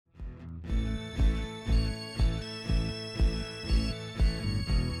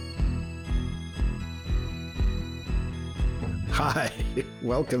Hi,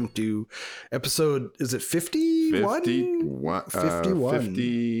 welcome to episode, is it 51? 50,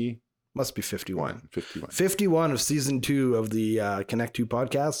 Must be 51. 51. 51 of season 2 of the Connect 2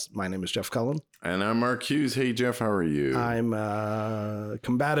 podcast. My name is Jeff Cullen. And I'm Mark Hughes. Hey, Jeff, how are you? I'm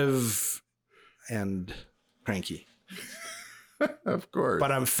combative and cranky. Of course.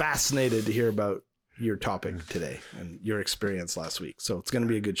 But I'm fascinated to hear about your topic today and your experience last week. So it's going to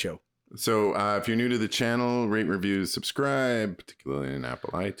be a good show. So if you're new to the channel, rate, review, subscribe, particularly in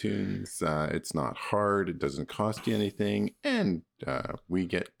Apple iTunes. It's not hard. It doesn't cost you anything. And we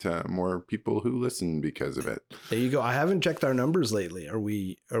get more people who listen because of it. There you go. I haven't checked our numbers lately. Are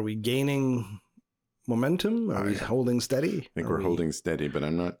we gaining momentum? Are we holding steady? I think we're holding steady, but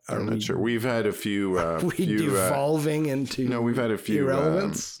I'm not sure. We've had a few devolving into we've had a few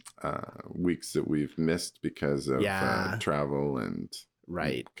irrelevance weeks that we've missed because of travel and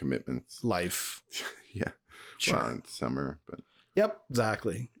commitments, life. Sure. Well, it's summer, but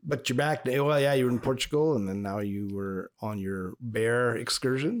exactly. But you're back. Well, you were in Portugal, and then now you were on your bear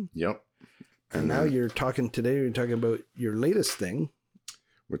excursion. And now you're talking about your latest thing,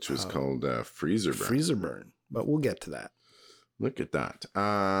 which was called freezer burn. But we'll get to that. Look at that.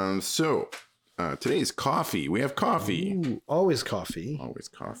 So today's coffee. We have coffee. Ooh, always coffee. Always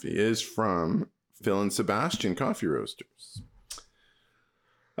coffee is from Phil and Sebastian Coffee Roasters.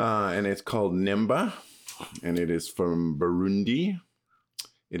 And it's called Nimba, and it is from Burundi.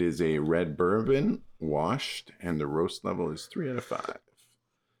 It is a red bourbon, washed, and the roast level is 3 out of 5.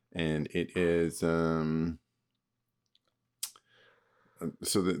 And it is, so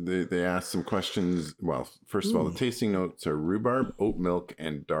they asked some questions. Well, first of all, the tasting notes are rhubarb, oat milk,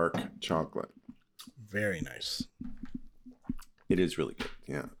 and dark chocolate. Very nice. It is really good,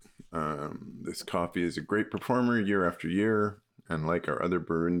 yeah. This coffee is a great performer year after year. And like our other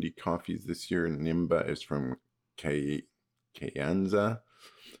Burundi coffees this year, Nimba is from Kayanza.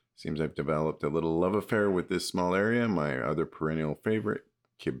 Seems I've developed a little love affair with this small area. My other perennial favorite,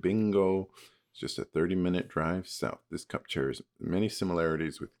 Kibingo, is just a 30-minute drive south. This cup shares many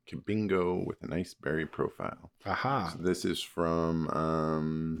similarities with Kibingo with a nice berry profile. Aha. So this is from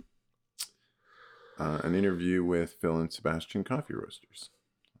an interview with Phil and Sebastian Coffee Roasters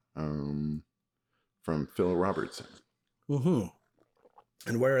from Phil Robertson. Mm-hmm.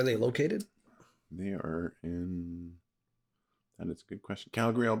 And where are they located? They are in, that is a good question,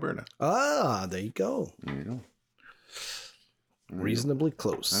 Calgary, Alberta. Ah, there you go. Yeah. Reasonably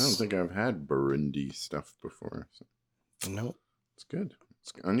close. I don't think I've had Burundi stuff before. So. No. It's good.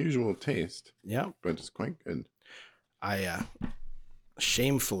 It's unusual taste. Yeah. But it's quite good. I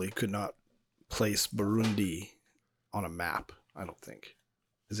shamefully could not place Burundi on a map, I don't think.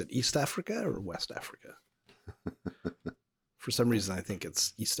 Is it East Africa or West Africa? For some reason, I think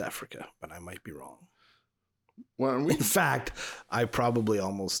it's East Africa, but I might be wrong. Well, in fact, I probably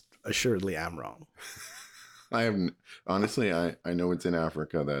almost assuredly am wrong. I haven't, honestly, I know it's in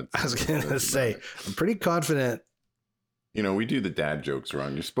Africa. I was going to say, I'm pretty confident. You know, we do the dad jokes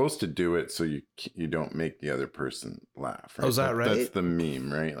wrong. You're supposed to do it so you don't make the other person laugh. Right? Oh, is that right? That's the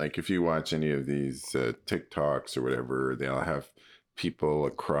meme, right? Like if you watch any of these TikToks or whatever, they all have people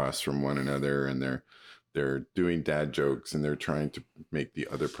across from one another and they're doing dad jokes and they're trying to make the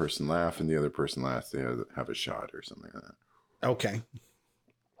other person laugh, and the other person laughs, they have a shot or something like that. Okay.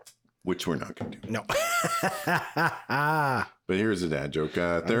 Which we're not going to do. No. But here's a dad joke.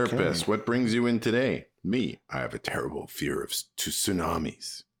 Therapist, what brings you in today? Me. I have a terrible fear of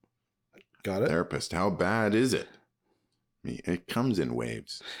tsunamis. Got it. Therapist, how bad is it? Me. It comes in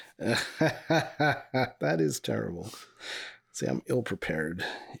waves. That is terrible. See, I'm ill prepared.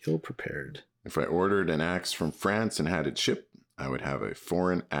 If I ordered an axe from France and had it shipped, I would have a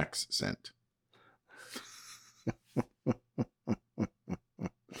foreign accent.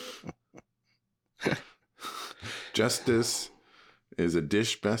 Justice is a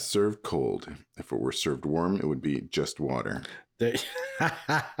dish best served cold. If it were served warm, it would be just water.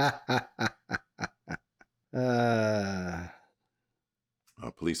 A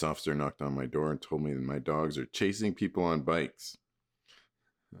police officer knocked on my door and told me that my dogs are chasing people on bikes.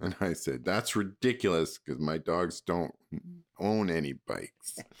 And I said, that's ridiculous because my dogs don't own any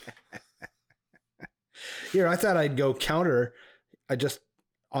bikes. Here, I thought I'd go counter. I just,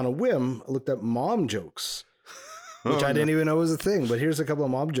 on a whim, looked up mom jokes, which I didn't even know was a thing. But here's a couple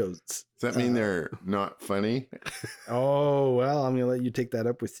of mom jokes. Does that mean they're not funny? Oh, well, I'm going to let you take that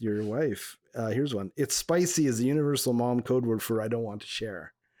up with your wife. Here's one. It's spicy is the universal mom code word for I don't want to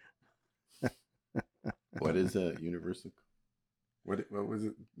share. What is a universal? What was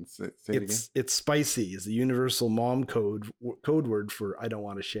it? Say it again. It's spicy is the universal mom code word for I don't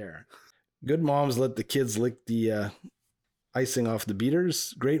want to share. Good moms let the kids lick the icing off the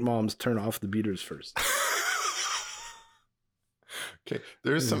beaters. Great moms turn off the beaters first. Okay,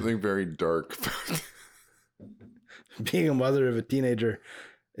 there's something very dark. Being a mother of a teenager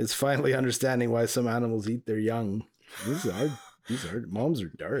is finally understanding why some animals eat their young. These are moms are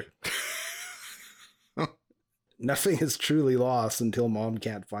dark. Nothing is truly lost until mom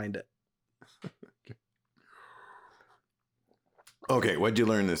can't find it. Okay, what'd you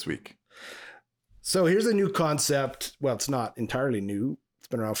learn this week? So here's a new concept. Well, it's not entirely new. It's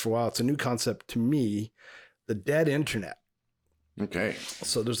been around for a while. It's a new concept to me, the dead internet. Okay.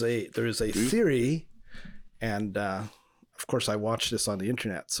 So there is a theory, and of course I watched this on the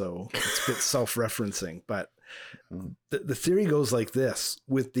internet, so it's a bit self-referencing, but the theory goes like this: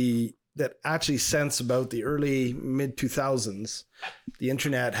 that actually since about the early mid 2000s, the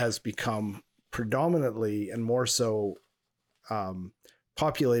internet has become predominantly and more so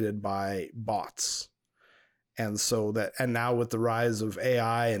populated by bots. And now with the rise of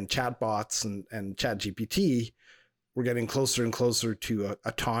AI and chatbots and ChatGPT, we're getting closer and closer to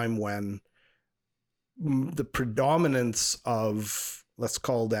a time when the predominance of, let's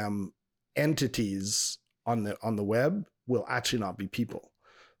call them, entities on the web will actually not be people.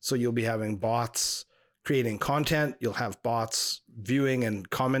 So you'll be having bots creating content. You'll have bots viewing and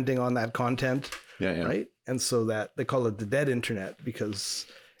commenting on that content. Yeah. Right. And so that they call it the dead internet because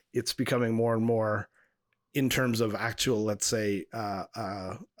it's becoming more and more in terms of actual, let's say,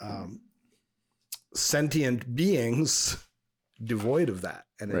 sentient beings devoid of that.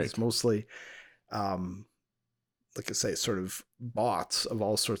 And it's mostly, like I say, sort of bots of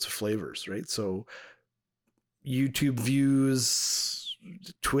all sorts of flavors. Right. So YouTube views,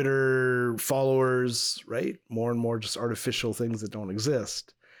 Twitter followers, right? More and more just artificial things that don't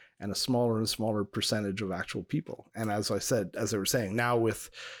exist, and a smaller and smaller percentage of actual people. And as I were saying, now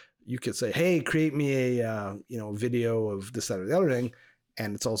you could say, hey, create me a video of this, that, or the other thing.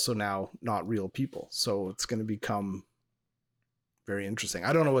 And it's also now not real people. So it's going to become very interesting.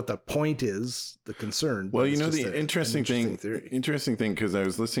 I don't know what the point is, the concern. Well, the interesting thing, because I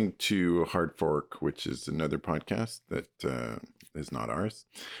was listening to Hard Fork, which is another podcast that is not ours.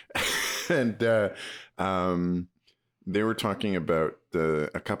 And they were talking about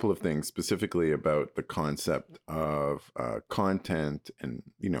a couple of things, specifically about the concept of content and,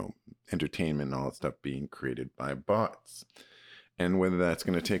 entertainment and all that stuff being created by bots, and whether that's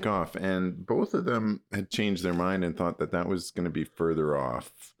going to take off. And both of them had changed their mind and thought that was going to be further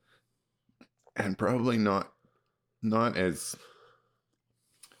off and probably not as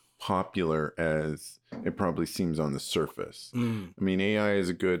popular as it probably seems on the surface. I mean, AI is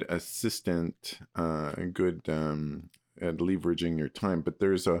a good assistant, good at leveraging your time, but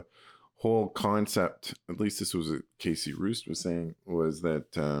there's a whole concept, at least this was what Casey Roost was saying, was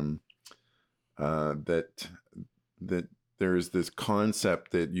that that there's this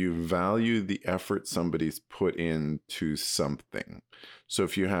concept that you value the effort somebody's put into something. So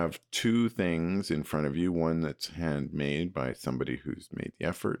if you have two things in front of you, one that's handmade by somebody who's made the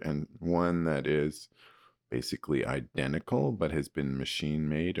effort, and one that is basically identical but has been machine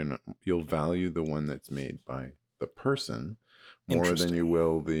made, and you'll value the one that's made by the person more than you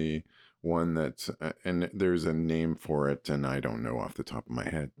will the one that's and there's a name for it, and I don't know off the top of my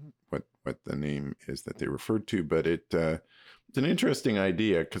head what the name is that they referred to, but it's an interesting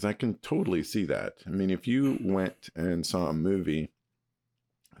idea because I can totally see that. I mean, if you went and saw a movie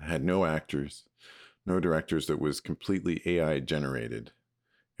that had no actors, no directors, that was completely AI generated,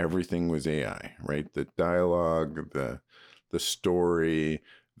 everything was AI, right? The dialogue, the story,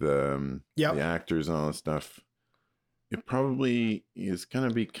 the actors and all that stuff. It probably is going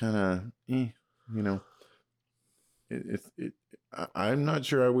to be kind of, I'm not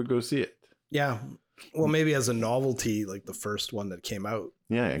sure I would go see it. Yeah. Well, maybe as a novelty, like the first one that came out.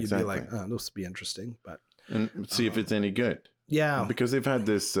 Yeah, exactly. You'd be like, this would be interesting, and see if it's any good. Yeah. Because they've had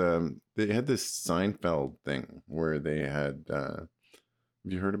this, Seinfeld thing where they had, have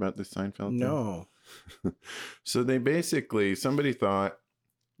you heard about this Seinfeld thing? No. So they basically, somebody thought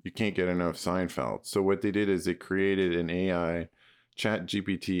you can't get enough Seinfeld. So what they did is they created an AI,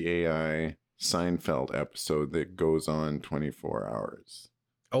 ChatGPT AI Seinfeld episode that goes on 24 hours.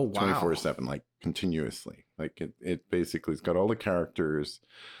 Oh, wow. 24/7, like continuously. Like it basically, it's got all the characters.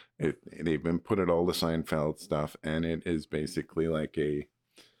 They've inputted all the Seinfeld stuff, and it is basically like a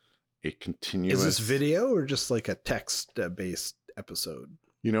continuous. Is this video or just like a text based episode?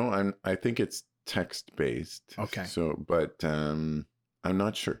 I think it's text based. Okay. So, but I'm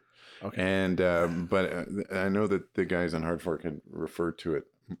not sure. Okay. And but I know that the guys on Hard Fork had referred to it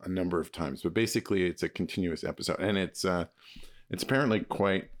a number of times. But basically, it's a continuous episode, and it's apparently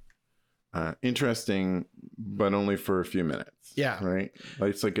quite interesting. but only for a few minutes. Yeah. Right.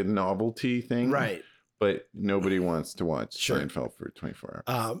 Like, it's like a novelty thing. Right. But nobody wants to watch Sure. Seinfeld for 24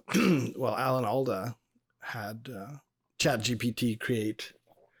 hours. Well, Alan Alda had ChatGPT create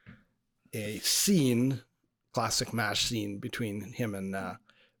a scene, classic MASH scene between him and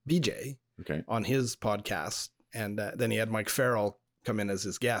BJ on his podcast. And then he had Mike Farrell come in as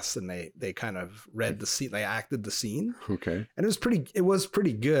his guest, and they kind of read the scene. They acted the scene. Okay. And it was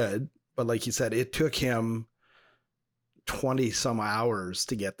pretty good. But like you said, it took him 20 some hours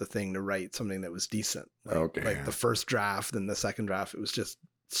to get the thing to write something that was decent. Like the first draft and the second draft, it was just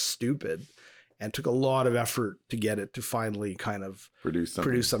stupid, and took a lot of effort to get it to finally kind of produce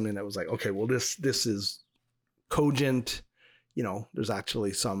something that was like, okay, well, this is cogent. There's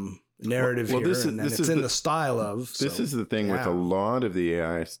actually some narrative here, and it's in the style of. This is the thing with a lot of the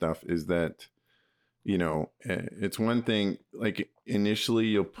AI stuff, is that, it's one thing, like initially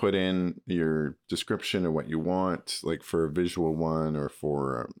you'll put in your description of what you want, like for a visual one or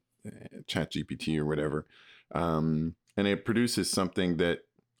for ChatGPT or whatever. And it produces something that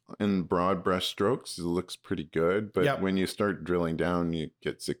in broad brush strokes, it looks pretty good. But when you start drilling down, you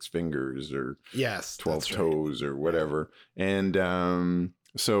get 6 fingers or 12 toes or whatever. And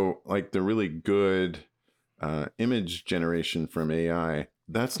so like the really good image generation from AI,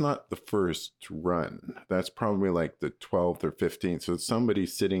 that's not the first run. That's probably like the 12th or 15th. So it's somebody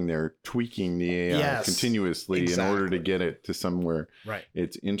sitting there tweaking the AI continuously in order to get it to somewhere. Right.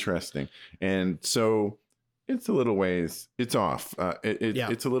 It's interesting. And so it's a little ways, it's off.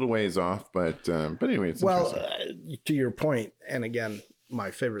 It's a little ways off, but anyway, it's interesting. To your point, and again,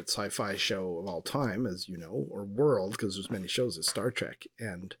 my favorite sci-fi show of all time, as you know, or world, because there's many shows, is Star Trek.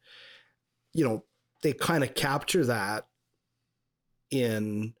 And, they kind of capture that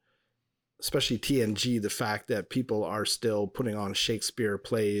in especially TNG, the fact that people are still putting on Shakespeare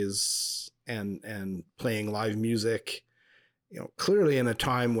plays and playing live music, clearly in a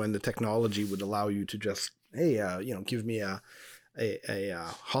time when the technology would allow you to just, hey, give me a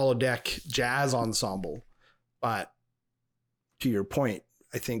holodeck jazz ensemble. But to your point,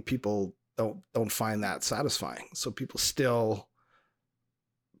 I think people don't find that satisfying. So people still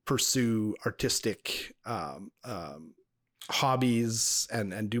pursue artistic hobbies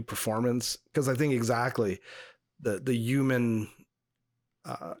and do performance, because I think exactly the human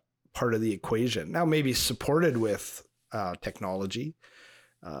part of the equation now may be supported with technology,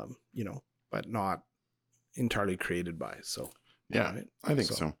 but not entirely created by. So yeah, right? I think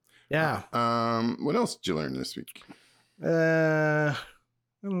so. Yeah. What else did you learn this week? I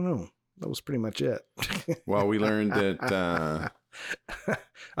don't know. That was pretty much it. Well, we learned that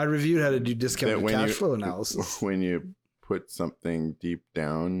I reviewed how to do discounted cash flow analysis. When you put something deep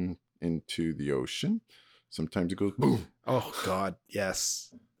down into the ocean, sometimes it goes boom. Oh God,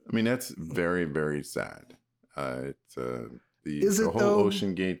 yes. I mean, that's very, very sad. It's the whole though?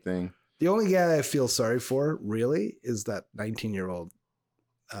 Ocean Gate thing. The only guy I feel sorry for, really, is that 19-year-old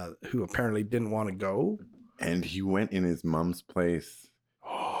who apparently didn't want to go. And he went in his mom's place.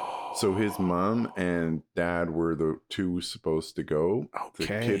 So his mom and dad were the two supposed to go. Okay.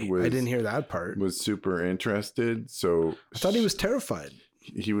 The kid was, I didn't hear that part. Was super interested. So I thought he was terrified.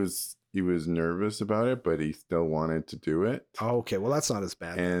 He was nervous about it, but he still wanted to do it. Oh, okay. Well, that's not as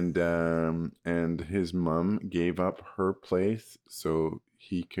bad. And his mom gave up her place so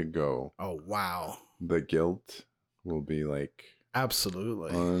he could go. Oh, wow. The guilt will be like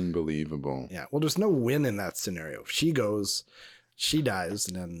absolutely unbelievable. Yeah. Well, there's no win in that scenario. If she goes, she dies,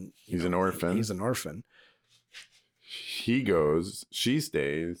 and then he's an orphan. He's an orphan. He goes, she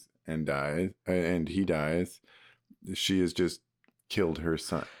stays and dies, and he dies. She has just killed her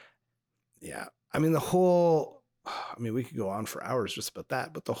son. Yeah. I mean, we could go on for hours just about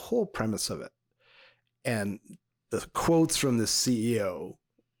that, but the whole premise of it and the quotes from the CEO.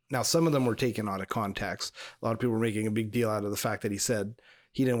 Now, some of them were taken out of context. A lot of people were making a big deal out of the fact that he said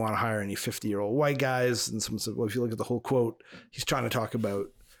he didn't want to hire any 50-year-old white guys. And someone said, well, if you look at the whole quote, he's trying to talk about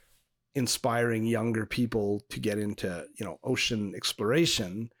inspiring younger people to get into, ocean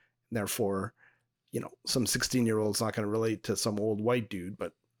exploration. Therefore, some 16-year-old's not going to relate to some old white dude,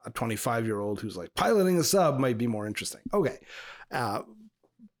 but a 25-year-old who's like piloting a sub might be more interesting. Okay.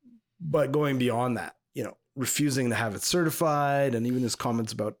 But going beyond that, refusing to have it certified, and even his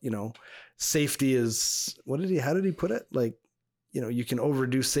comments about, safety is, how did he put it? Like, you can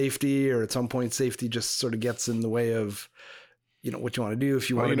overdo safety, or at some point safety just sort of gets in the way of, what you want to do. If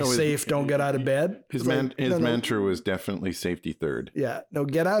you want to be safe, don't get out of bed. His mantra was definitely safety third. Yeah. No,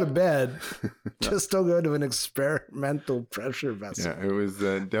 get out of bed. Just don't go to an experimental pressure vessel. Yeah, it was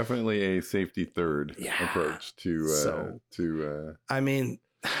definitely a safety third approach to. I mean,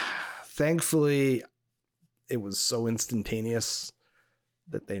 thankfully, it was so instantaneous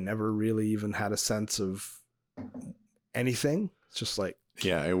that they never really even had a sense of anything. It's just like,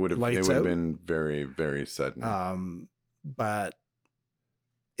 yeah, it would have been very, very sudden. But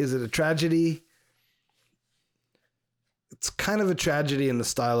is it a tragedy? It's kind of a tragedy in the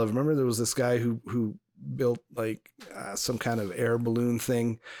style of, remember there was this guy who built like some kind of air balloon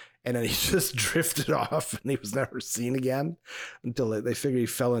thing, and then he just drifted off and he was never seen again until they figured he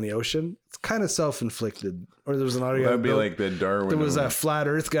fell in the ocean. It's kind of self-inflicted. Or there was another guy. That'd be like the Darwin. There was a flat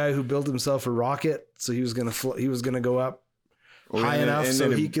Earth guy who built himself a rocket, so he was gonna go up high enough so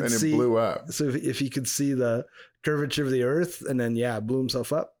he could see. It blew up. So if he could see the curvature of the Earth, and then blew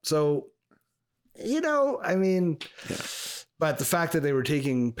himself up. So, I mean, but the fact that they were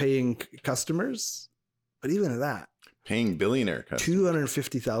paying customers, but even at that. Paying billionaire customers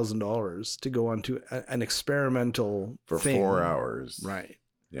 $250,000 to go on to an experimental for thing. 4 hours. Right.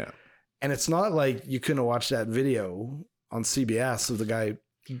 Yeah. And it's not like you couldn't watch that video on CBS of the guy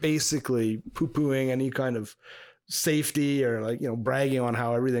basically poo-pooing any kind of safety or bragging on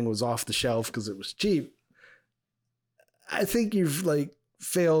how everything was off the shelf because it was cheap. I think you've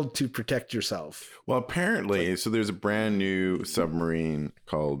failed to protect yourself. Well, apparently, so there's a brand new submarine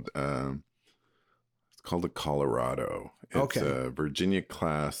called the Colorado. It's a Virginia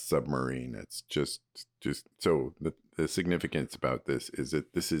class submarine. It's just so the significance about this is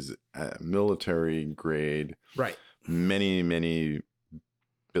that this is a military grade, right? Many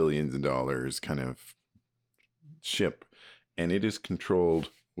billions of dollars kind of ship, and it is controlled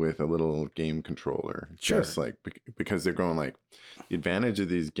with a little game controller. Sure. Just because they're going the advantage of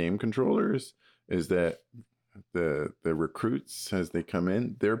these game controllers is that the recruits, as they come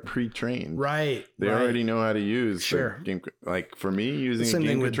in, they're pre-trained. Right. They already know how to use the game. For me, using a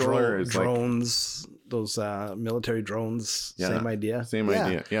game controller is drones, those military drones. Yeah, same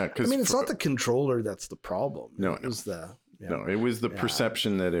idea. Yeah. Because it's not the controller that's the problem. It was it was the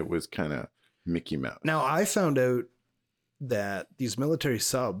perception that it was kind of Mickey Mouse. Now I found out that these military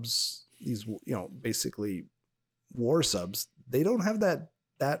subs, these basically war subs, they don't have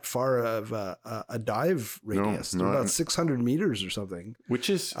that far of a dive radius. They're about 600 meters or something, which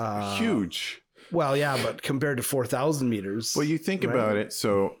is huge. Well, yeah, but compared to 4,000 meters. Well, you think about it.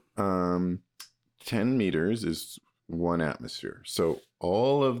 So 10 meters is 1 atmosphere. So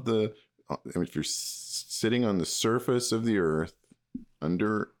all of if you're sitting on the surface of the Earth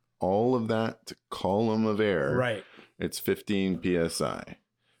under all of that column of air, right, it's 15 psi,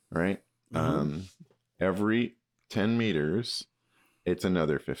 right? Mm-hmm. Every 10 meters, it's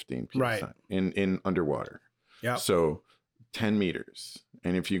another 15 psi, right, in underwater. Yeah. So 10 meters.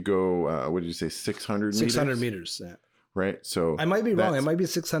 And if you go, what did you say, 600 meters? 600 meters, yeah. Right. So I might be wrong. It might be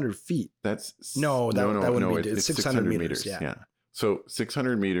 600 feet. That wouldn't be. It's 600 meters. Yeah. So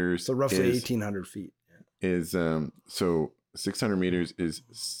 600 meters. So roughly 1,800 feet. Is so 600 meters is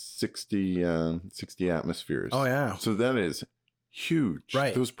 60 atmospheres. Oh yeah. So that is huge.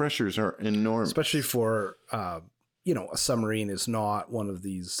 Right. Those pressures are enormous. Especially for a submarine is not one of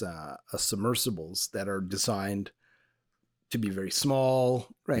these submersibles that are designed to be very small,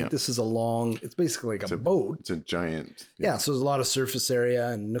 right? Yeah. This is it's basically like a boat. It's a giant. Yeah. So there's a lot of surface area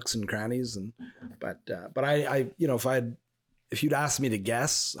and nooks and crannies. But I if you'd asked me to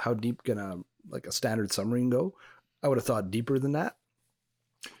guess how deep can a standard submarine go, I would have thought deeper than that.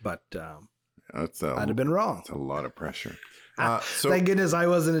 But I'd have been wrong. It's a lot of pressure. Thank goodness I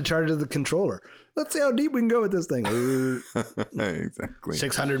wasn't in charge of the controller. Let's see how deep we can go with this thing. Exactly.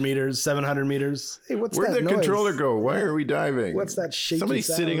 600 meters, 700 meters. Hey, where'd the controller go? Why are we diving? What's that shaky Somebody's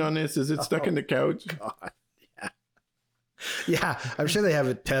sound? sitting on this. Is it stuck in the couch? God. Yeah, I'm sure they have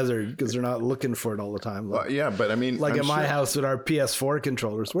it tethered because they're not looking for it all the time. Yeah, but I mean, my house with our PS4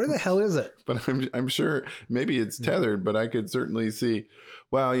 controllers, where the hell is it? But I'm sure maybe it's tethered, but I could certainly see,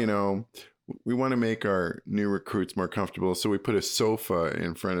 well, we want to make our new recruits more comfortable, so we put a sofa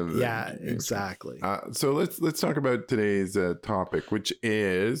in front of them. Yeah, exactly. So let's talk about today's topic, which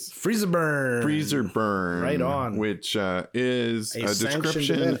is freezer burn. Freezer burn, right on. Which is a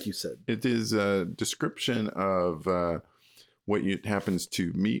description. Event, you said it is a description of what happens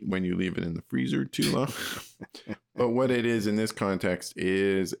to meat when you leave it in the freezer too long. But what it is in this context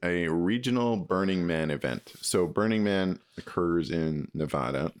is a regional Burning Man event. So Burning Man occurs in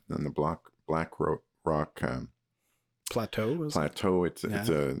Nevada on the Black Rock Plateau. It's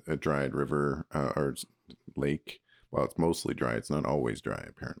a dried river or lake. Well, it's mostly dry. It's not always dry,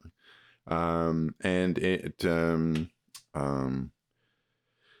 apparently. And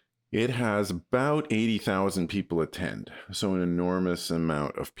It has about 80,000 people attend, so an enormous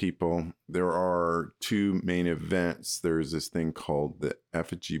amount of people. There are two main events. There's this thing called the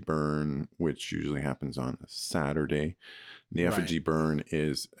effigy burn, which usually happens on a Saturday. The effigy burn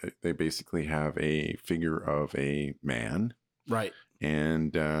is they basically have a figure of a man, Right.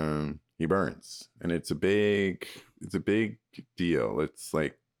 and he burns, and it's a big deal. It's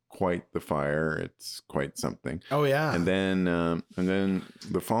like quite the fire. It's quite something. Oh yeah. And then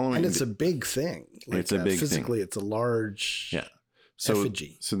the following, and it's a big thing. Like, it's a big physically, thing. It's a large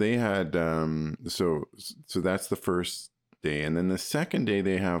effigy. So they had so that's the first day, and then the second day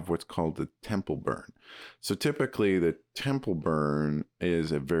they have what's called the temple burn. So typically the temple burn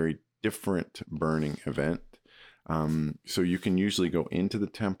is a very different burning event. So you can usually go into the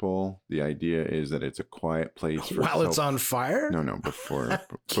temple. The idea is that it's a quiet place while it's on fire. No, before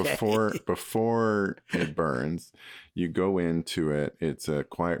Okay. before it burns, you go into it. It's a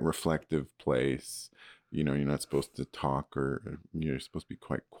quiet, reflective place. You know, you're not supposed to talk, or you're supposed to be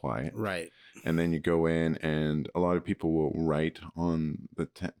quite quiet. Right. And then you go in, and a lot of people will write on the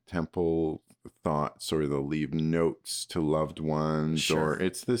temple thoughts, or they'll leave notes to loved ones. Sure. Or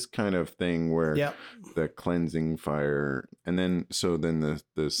it's this kind of thing where the cleansing fire. And then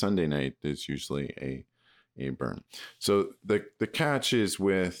the Sunday night is usually a burn. So the catch is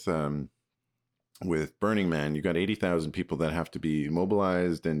with Burning Man, you got 80,000 people that have to be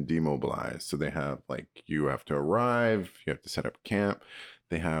mobilized and demobilized. So they have, like, you have to arrive, you have to set up camp.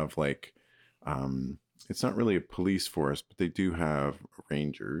 They have, like, it's not really a police force, but they do have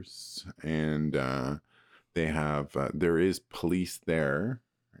rangers, and they have there is police there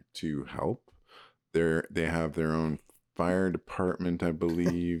to help. They have their own fire department, I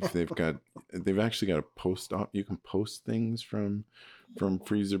believe. They've actually got a post op. You can post things from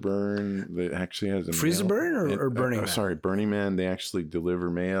Freezer Burn. That actually has a Freezer Burn or Burning Man. Sorry, Burning Man. They actually deliver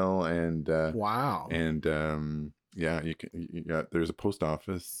mail, and wow. And yeah, you got, there's a post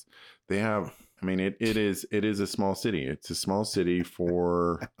office. They have. I mean, it is a small city. It's a small city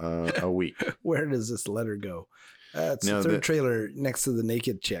for a week. Where does this letter go? It's the third trailer next to the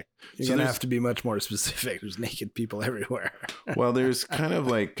naked chick. You're going to have to be much more specific. There's naked people everywhere. Well, there's kind of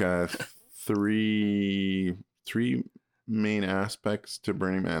like three main aspects to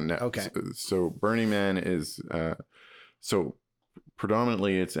Burning Man. Okay. So Burning Man is so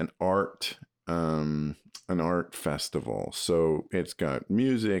predominantly it's an art festival. So it's got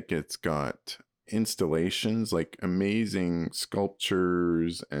music, it's got installations, like amazing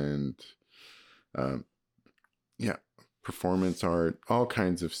sculptures, and performance art, all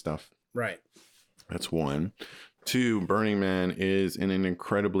kinds of stuff. Right. That's one. Two, Burning Man is in an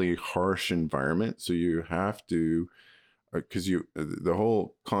incredibly harsh environment. So you have to, because the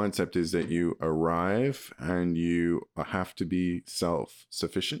whole concept is that you arrive and you have to be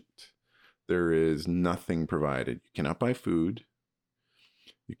self-sufficient. There is nothing provided. You cannot buy food.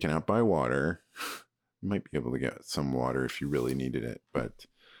 You cannot buy water. You might be able to get some water if you really needed it. But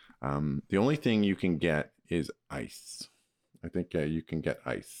the only thing you can get is ice. I think you can get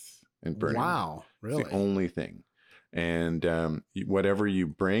ice in Burning Man. Wow, really? It's the only thing. And whatever you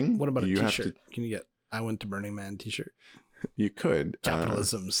bring. What about a t-shirt? Can you get I went to Burning Man t-shirt? You could.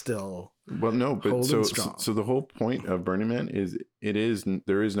 Capitalism still. Well, no, but so the whole point of Burning Man is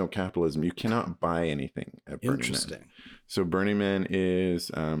there is no capitalism. You cannot buy anything at Burning Interesting. Man. So Burning Man is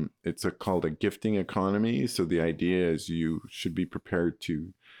it's called a gifting economy. So the idea is you should be prepared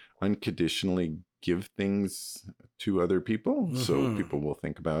to unconditionally give things to other people. Mm-hmm. So people will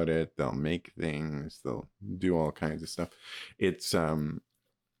think about it. They'll make things. They'll do all kinds of stuff. It's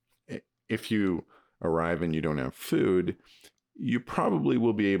if you arrive and you don't have food, you probably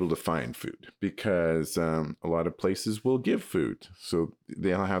will be able to find food, because a lot of places will give food. So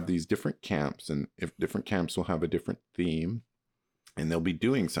they'll have these different camps, and if different camps will have a different theme, and they'll be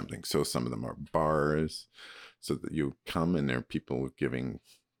doing something. So some of them are bars, so that you come and there are people giving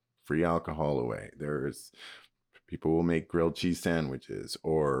free alcohol away. There's people will make grilled cheese sandwiches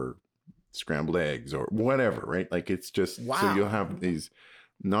or scrambled eggs or whatever, right? Like, it's just, wow. So you'll have these,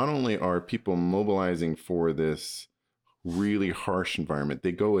 not only are people mobilizing for this really harsh environment,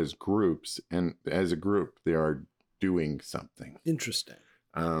 they go as groups, and as a group they are doing something interesting.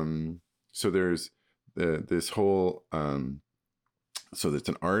 So there's this whole so it's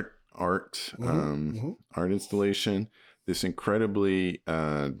an art installation, this incredibly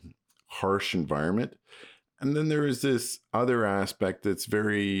harsh environment. And then there is this other aspect that's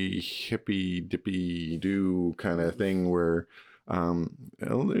very hippy dippy do kind of thing, where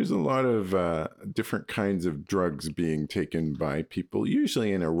there's a lot of different kinds of drugs being taken by people,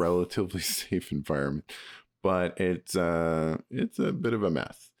 usually in a relatively safe environment, but it's a bit of a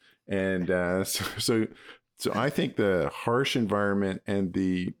mess. And so I think the harsh environment and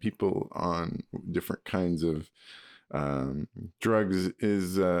the people on different kinds of drugs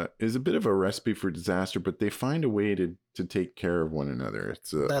is a bit of a recipe for disaster, but they find a way to take care of one another.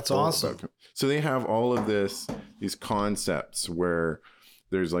 That's awesome. So they have all of these concepts where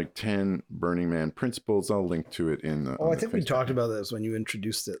there's like 10 Burning Man principles. I'll link to it in the. I think we talked about this when you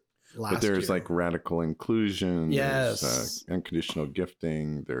introduced it last year. But there's like radical inclusion. Yes. There's unconditional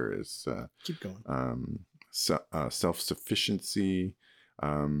gifting. There is keep going. Self-sufficiency.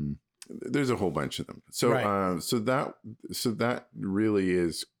 There's a whole bunch of them. So Right. So that really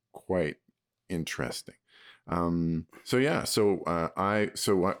is quite interesting. So I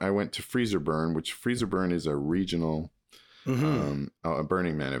went to Freezer Burn, which Freezer Burn is a regional a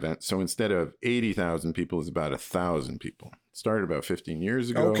Burning Man event. So instead of 80,000 people, it's about 1,000 people. It started about 15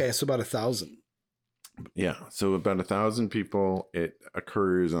 years ago. Okay, so about 1,000. Yeah, so about 1,000 people. It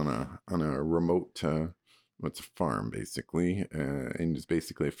occurs on a remote. It's a farm basically, and it's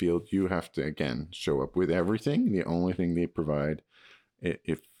basically a field. You have to again show up with everything. The only thing they provide, that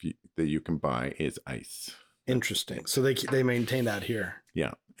you can buy, is ice. Interesting. So they maintain that here.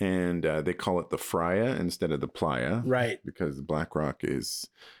 Yeah, and they call it the Frya instead of the Playa, right? Because the Black Rock is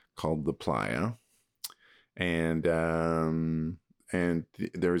called the Playa, and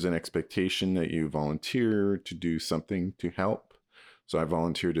there's an expectation that you volunteer to do something to help. So I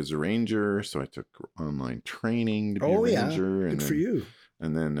volunteered as a ranger. So I took online training to be a ranger. Good for you.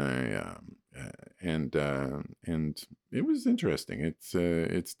 And then and it was interesting.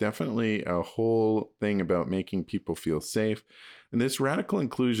 It's definitely a whole thing about making people feel safe. And this radical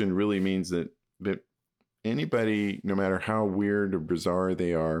inclusion really means that anybody, no matter how weird or bizarre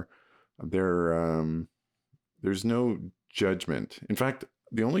they are, there's no judgment. In fact,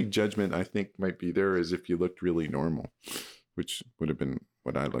 the only judgment I think might be there is if you looked really normal, which would have been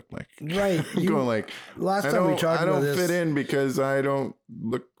what I looked like. Right. I'm going like, last time we talked about this, I don't fit in because I don't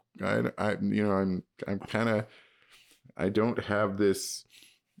look, I'm kind of, I don't have this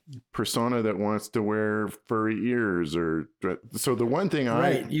persona that wants to wear furry ears so the one thing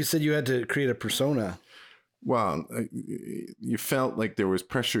you said you had to create a persona. Well, you felt like there was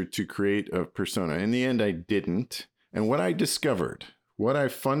pressure to create a persona. In the end, I didn't. And what I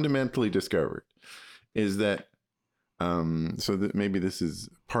fundamentally discovered is that, so that maybe this is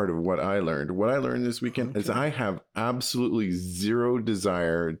part of what I learned. What I learned this weekend is I have absolutely zero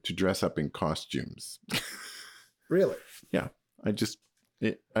desire to dress up in costumes. Really? Yeah. It's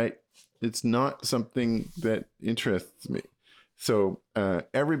not something that interests me. So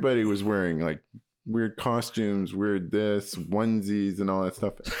everybody was wearing like weird costumes, weird this, onesies and all that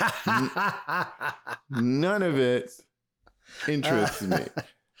stuff. None of it interests me.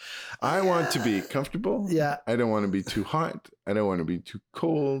 I want to be comfortable. Yeah. I don't want to be too hot. I don't want to be too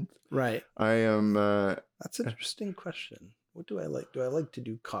cold. Right. I am. That's an interesting question. What do I like? Do I like to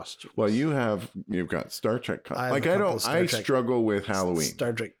do costumes? Well, you've got Star Trek. I struggle with Halloween.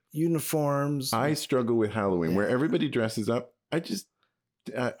 Star Trek uniforms. I struggle with Halloween where everybody dresses up.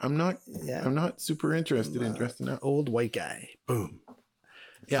 I'm not super interested in dressing up. Old white guy. Boom.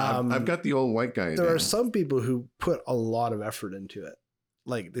 Yeah. I've got the old white guy. There are some people who put a lot of effort into it.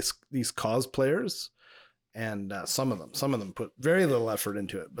 Like these cosplayers, and some of them put very little effort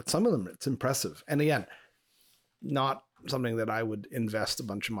into it, but some of them, it's impressive. And again, not something that I would invest a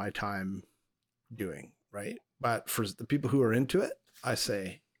bunch of my time doing, right? But for the people who are into it, I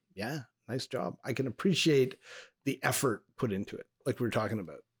say, yeah, nice job. I can appreciate the effort put into it. Like we were talking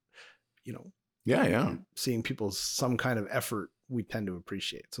about, Yeah. Seeing people's some kind of effort, we tend to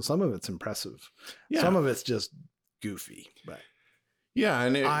appreciate. So some of it's impressive. Yeah. Some of it's just goofy, but yeah,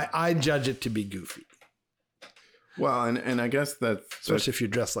 and I judge it to be goofy. Well, and I guess especially if you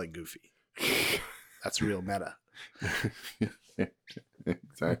dress like Goofy. That's real meta.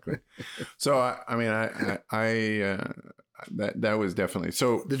 Exactly. So that was definitely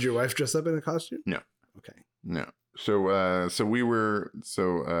so. Did your wife dress up in a costume? No. Okay. No. So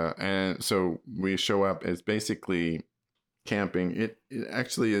we show up as basically camping. It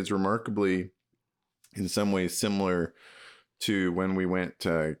actually is remarkably, in some ways, similar to when we went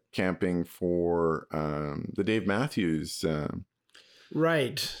camping for the Dave Matthews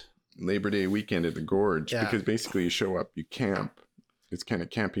right Labor Day weekend at the Gorge, because basically you show up, you camp. It's kind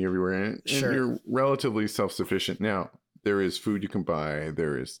of camping everywhere, and you're relatively self-sufficient. Now, there is food you can buy.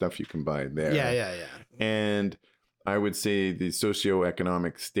 There is stuff you can buy there. Yeah. And I would say the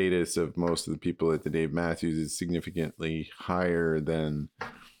socioeconomic status of most of the people at the Dave Matthews is significantly higher than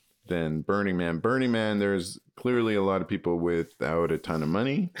Burning Man. Burning Man, there's clearly a lot of people without a ton of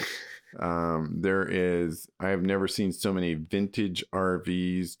money. I have never seen so many vintage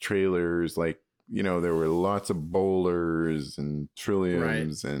RVs, trailers, like, there were lots of bowlers and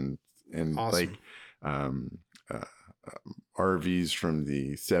trilliums and Awesome. like um, uh, RVs from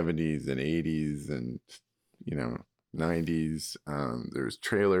the 70s and 80s and, 90s. There was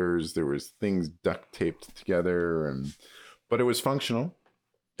trailers, there was things duct taped together, but it was functional.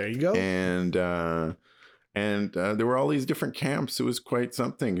 There you go. And there were all these different camps. It was quite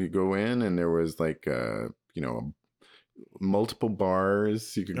something. You go in and there was like, multiple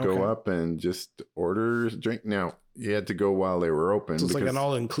bars. You could go up and just order a drink. Now, you had to go while they were open. So it's like an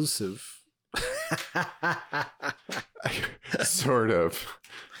all-inclusive. Sort of.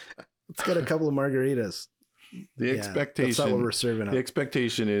 Let's get a couple of margaritas. The expectation. That's not what we're serving up. The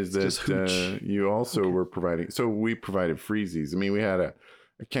expectation is that you also were providing. So we provided freezies. I mean, we had a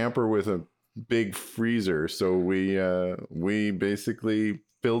camper with a big freezer, so we basically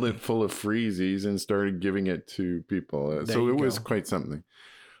filled it full of freezies and started giving it to people. So it was quite something.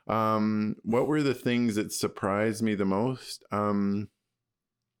 What were the things that surprised me the most? Well,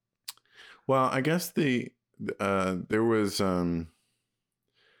 I guess there was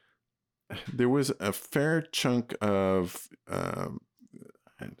a fair chunk of I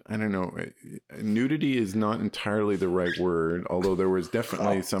don't know. Nudity is not entirely the right word, although there was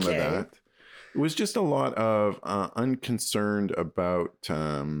definitely some of that. It was just a lot of unconcerned about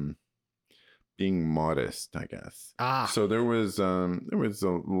being modest, I guess. So there was a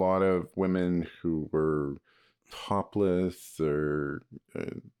lot of women who were topless,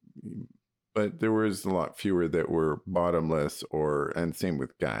 but there was a lot fewer that were bottomless, and same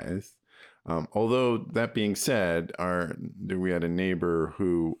with guys. Although that being said, we had a neighbor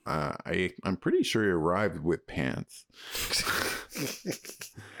who I'm pretty sure he arrived with pants.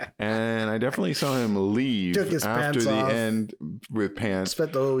 And I definitely saw him leave after the end with pants.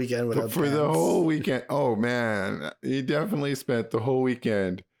 Spent the whole weekend without pants. For the whole weekend. Oh man, he definitely spent the whole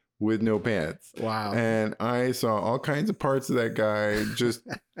weekend with no pants. Wow. And I saw all kinds of parts of that guy just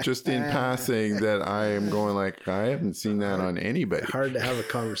in passing that I am going like, I haven't seen that on anybody. Hard to have a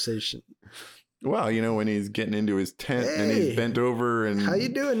conversation. Well, when he's getting into his tent and he's bent over and how you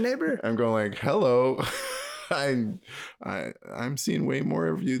doing, neighbor? I'm going like, hello. I'm seeing way more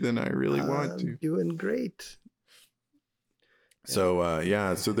of you than I really want to. Doing great. So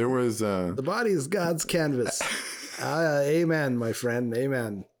so there was the body is God's canvas. Amen, my friend.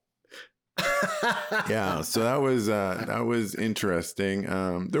 Amen. Yeah, so that was interesting.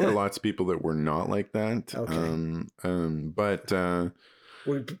 There were lots of people that were not like that. Okay. But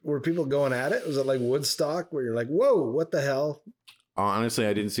were people going at it? Was it like Woodstock where you're like, whoa, what the hell? Honestly,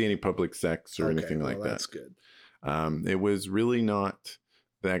 I didn't see any public sex or anything like that. That's good. It was really not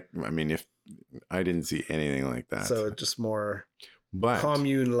that. I mean, if I didn't see anything like that, so just more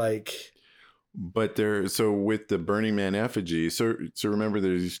commune like. But so with the Burning Man effigy, so remember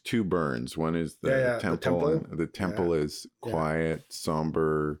there's two burns. One is the temple. And the temple is quiet,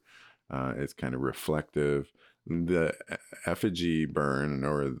 somber. It's kind of reflective. The effigy burn,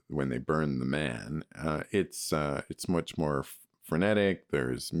 or when they burn the man, it's much more frenetic.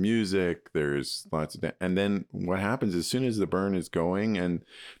 There's music. There's lots of and then what happens as soon as the burn is going, and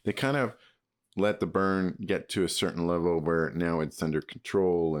they kind of let the burn get to a certain level where now it's under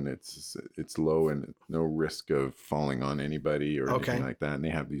control and it's low and no risk of falling on anybody or anything like that. And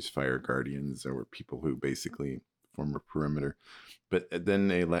they have these fire guardians or people who basically form a perimeter, but then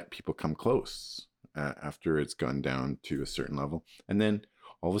they let people come close after it's gone down to a certain level. And then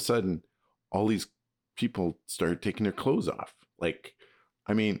all of a sudden, all these people started taking their clothes off. Like,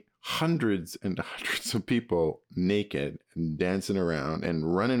 I mean, hundreds and hundreds of people naked and dancing around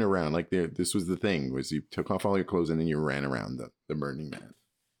and running around. Like this was the thing, was you took off all your clothes and then you ran around the Burning Man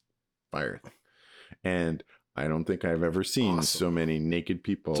fire thing. And I don't think I've ever seen so many naked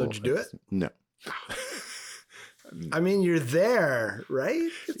people. So did you do it? No. I mean, you're there, right?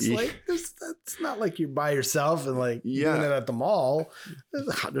 It's like, it's not like you're by yourself and like doing it at the mall.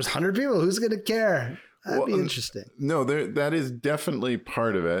 There's 100 people. Who's going to care? That'd be interesting. No, that is definitely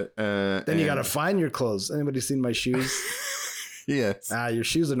part of it. Then you got to find your clothes. Anybody seen my shoes? Yes. Your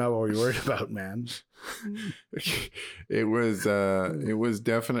shoes are not what we're worried about, man. It was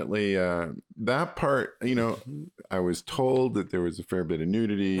definitely that part. I was told that there was a fair bit of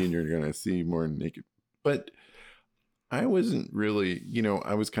nudity and you're going to see more naked, but I wasn't really,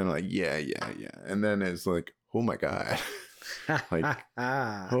 I was kind of like, yeah. And then it's like, oh my God, like,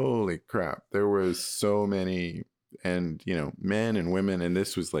 holy crap. There was so many, and, men and women. And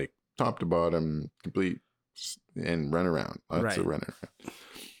this was like top to bottom, complete and run around, lots of running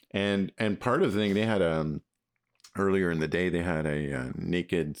around. And part of the thing, they had earlier in the day they had a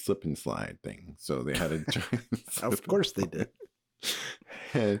naked slip and slide thing, so they had a giant Of course they did.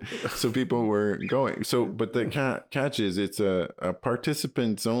 and so people were going. So, but the catch is it's a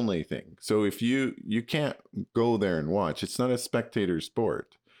participants only thing. So if you can't go there and watch, it's not a spectator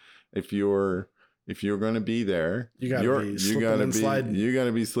sport. If you're going to be there, you gotta be slipping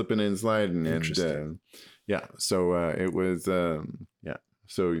and sliding. And yeah, so it was yeah.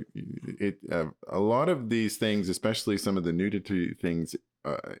 So it a lot of these things, especially some of the nudity things,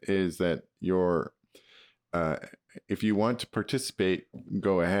 is that you're if you want to participate,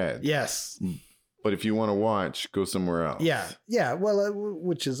 go ahead. Yes. But if you want to watch, go somewhere else. Yeah. Yeah. Well,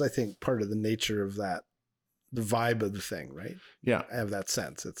 which is, I think, part of the nature of that, the vibe of the thing, right? Yeah. I have that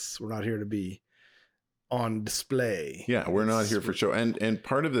sense. We're not here to be on display. Yeah. We're not here for show. And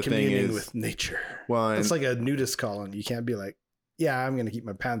part of the thing is with nature. Well, it's like a nudist calling. You can't be like, yeah, I'm going to keep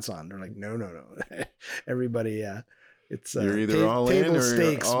my pants on. They're like, no. Everybody, it's you're either all in or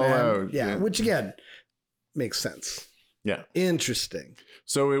stakes, all man. out. Yeah. Which again, makes sense. Yeah. Interesting.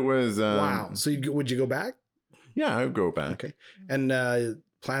 So it was wow. So would you go back? Yeah, I would go back. Okay. And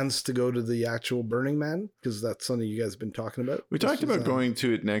plans to go to the actual Burning Man, because that's something you guys have been talking about. We talked about going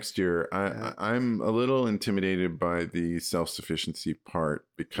to it next year. I'm a little intimidated by the self-sufficiency part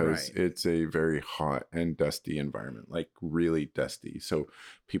because it's a very hot and dusty environment, like really dusty. So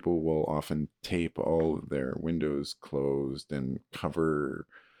people will often tape all of their windows closed and cover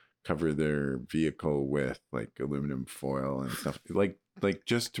their vehicle with like aluminum foil and stuff, like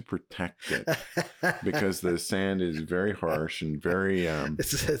just to protect it, because the sand is very harsh and very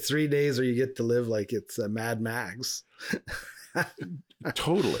it's 3 days or you get to live like it's Mad Max.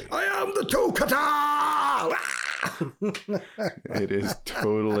 Totally. I am the Tokata. It is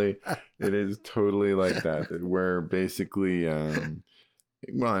totally like that, where basically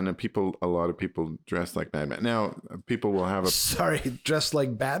well, and a lot of people dress like Mad Max. Now, people will have dressed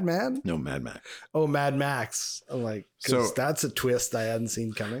like Batman? No, Mad Max. Oh, Mad Max. I'm like, so that's a twist I hadn't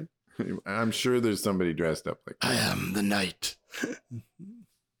seen coming. I'm sure there's somebody dressed up like that. I am the knight.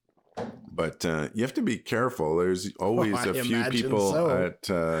 But you have to be careful. There's always a few people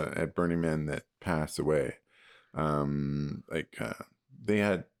at Burning Man that pass away.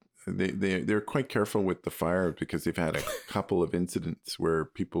 They're quite careful with the fire because they've had a couple of incidents where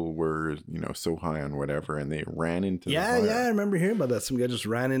people were, so high on whatever and they ran into the fire. Yeah, I remember hearing about that. Some guy just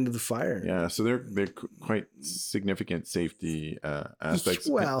ran into the fire. Yeah, so they're quite significant safety aspects.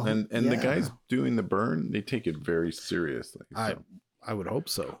 Well, and the guys doing the burn, they take it very seriously. So. I would hope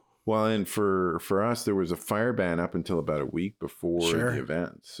so. Well, and for us, there was a fire ban up until about a week before the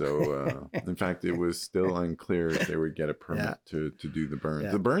event. So, in fact, it was still unclear if they would get a permit to do the burns.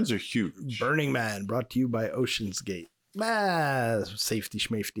 Yeah. The burns are huge. Burning Man, brought to you by Ocean's Gate. Safety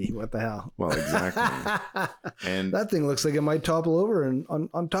schmafety. What the hell? Well, exactly. And that thing looks like it might topple over and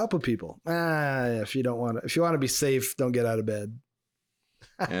on top of people. If you want to be safe, don't get out of bed.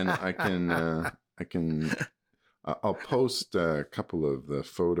 And I'll post a couple of the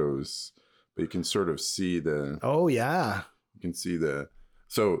photos, but you can sort of see the. Oh yeah. You can see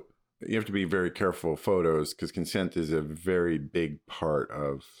so you have to be very careful of photos because consent is a very big part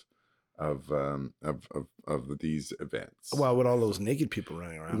of these events. Well, with all those naked people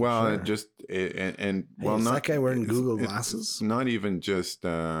running around. Well, sure. Is that guy wearing Google glasses? It's not even just.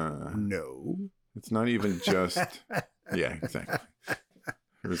 No. It's not even just. Yeah, exactly.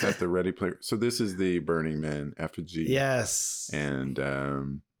 Or was that the Ready Player? So this is the Burning Man effigy. Yes. And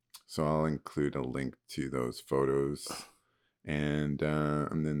so I'll include a link to those photos. And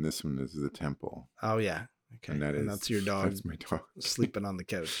then this one is the temple. Oh, yeah. Okay. And that's your dog. That's my dog. Sleeping on the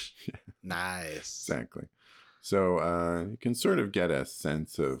couch. Yeah. Nice. Exactly. So you can sort of get a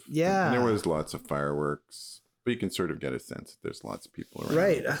sense of. Yeah. And there was lots of fireworks, but you can sort of get a sense that there's lots of people around.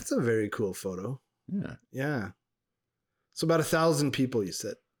 Right. That's a very cool photo. Yeah. Yeah. So about 1,000 people, you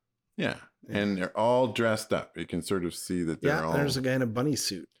said. Yeah. And they're all dressed up. You can sort of see that they're all. There's a guy in a bunny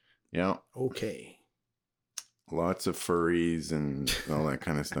suit. Yeah. Okay. Lots of furries and all that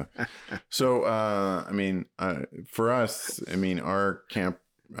kind of stuff. So, for us, our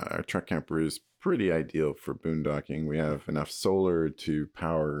truck camper is pretty ideal for boondocking. We have enough solar to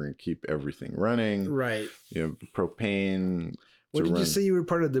power and keep everything running. Right. You have propane. What did you say you were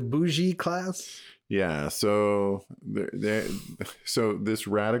part of the bougie class? Yeah, so so this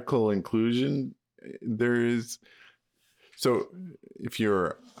radical inclusion, there is. So if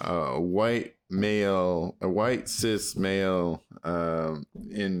you're a white cis male,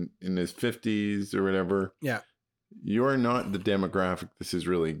 in his 50s or whatever, you're not the demographic this is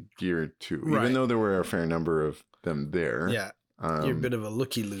really geared to. Right. Even though there were a fair number of them there, You're a bit of a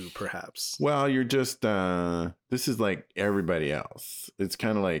looky-loo, perhaps. Well, you're just this is like everybody else. It's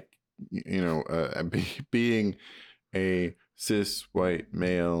kind of like being a cis white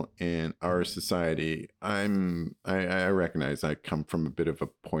male in our society. I recognize I come from a bit of a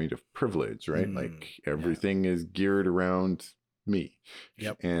point of privilege, right? Like everything is geared around me.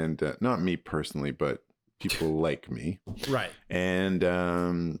 Yep. And not me personally, but people like me. Right.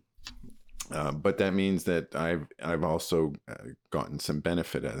 And but that means that I've also gotten some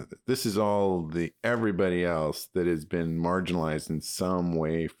benefit out of it. This is all the everybody else that has been marginalized in some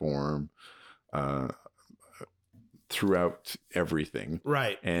way, form, throughout everything.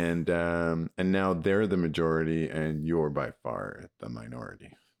 Right. And now they're the majority, and you're by far the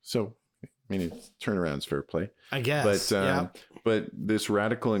minority. So, I mean, it's turnaround's fair play, I guess. But this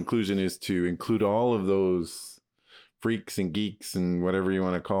radical inclusion is to include all of those freaks and geeks and whatever you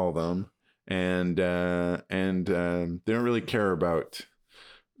want to call them. And they don't really care about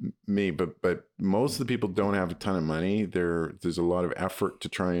me, but most of the people don't have a ton of money. There's a lot of effort to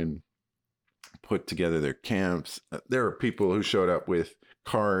try and put together their camps. There are people who showed up with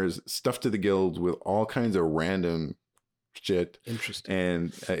cars stuffed to the gills with all kinds of random shit. Interesting.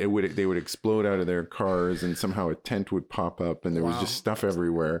 And they would explode out of their cars, and somehow a tent would pop up, and there was just stuff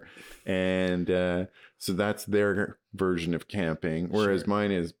everywhere. And so that's their version of camping, whereas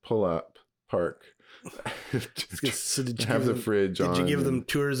mine is pull up, park. So did you have the fridge on? Did you give them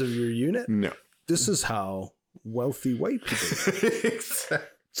tours of your unit? No. This is how wealthy white people Exactly.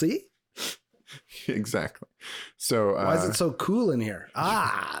 See? Exactly. So why is it so cool in here?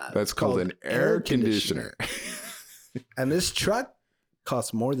 That's called an air conditioner. And this truck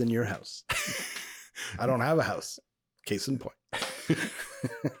costs more than your house. I don't have a house. Case in point.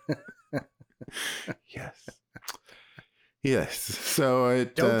 Yes. So I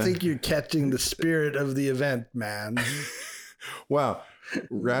don't think you're catching the spirit of the event, man. Wow.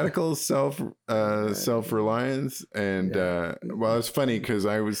 Radical self-reliance. And well, it's funny because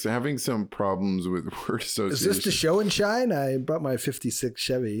I was having some problems with word association. Is this the show and shine? I brought my 56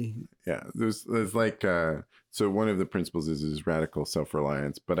 Chevy. Yeah. There's like so one of the principles is radical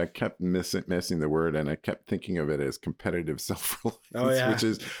self-reliance, but I kept missing the word, and I kept thinking of it as competitive self-reliance, which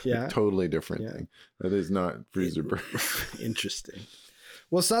is a totally different thing. That is not Freezerberg. Interesting.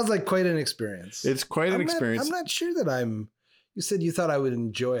 Well, it sounds like quite an experience. It's quite an experience. I'm not sure that you said you thought I would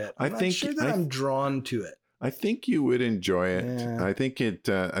enjoy it. I'm not sure that I'm drawn to it. I think you would enjoy it. Yeah. I think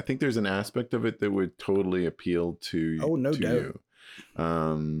I think there's an aspect of it that would totally appeal to no doubt. you.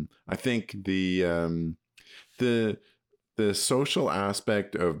 I think the social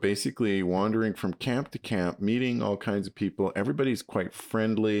aspect of basically wandering from camp to camp, meeting all kinds of people. Everybody's quite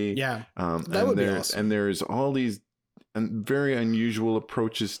friendly. Yeah, that would be awesome. And there's all these very unusual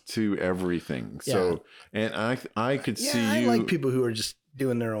approaches to everything. Yeah. So, and I could see you. I like people who are just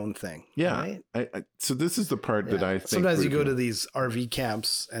doing their own thing. Yeah. Right? So this is the part that I think. Sometimes you go to these RV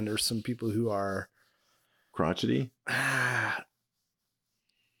camps, and there's some people who are crotchety.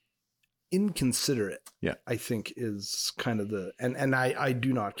 Inconsiderate, I think is kind of the and I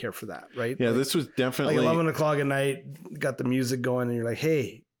do not care for that, right? Yeah, like, this was definitely like 11 o'clock at night, got the music going, and you're like,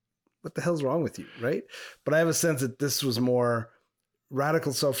 hey, what the hell's wrong with you, right? But I have a sense that this was more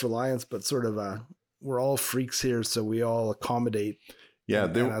radical self-reliance, but sort of we're all freaks here, so we all accommodate. Yeah,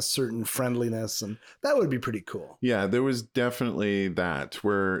 and a certain friendliness, and that would be pretty cool. Yeah, there was definitely that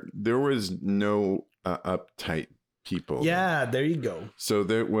where there was no uptight people. Yeah, there you go. So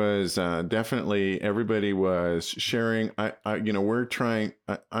there was definitely everybody was sharing. We're trying.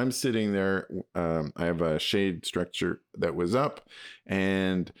 I'm sitting there. I have a shade structure that was up,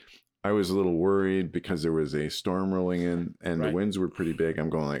 and I was a little worried because there was a storm rolling in, and the winds were pretty big.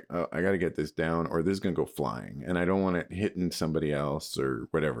 I'm going like, oh, I got to get this down, or this is gonna go flying, and I don't want it hitting somebody else or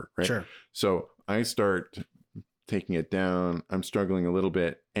whatever. Right. Sure. So I start taking it down. I'm struggling a little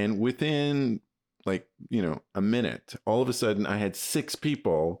bit, and within a minute, all of a sudden I had 6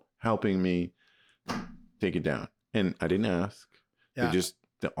 people helping me take it down, and I didn't ask. Yeah. They just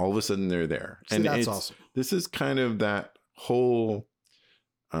all of a sudden they're there. And that's awesome. This is kind of that whole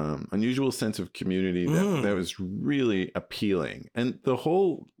unusual sense of community that was really appealing, and the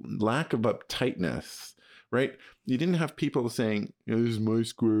whole lack of uptightness, right? You didn't have people saying, this is my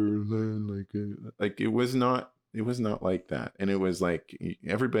square land. Like it was not like that. And it was like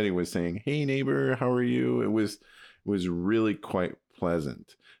everybody was saying, hey neighbor, how are you? It was really quite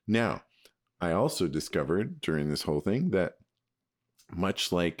pleasant. Now, I also discovered during this whole thing that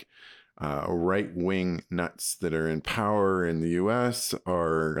much like right-wing nuts that are in power in the US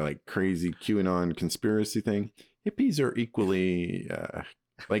are like crazy QAnon conspiracy thing, hippies are equally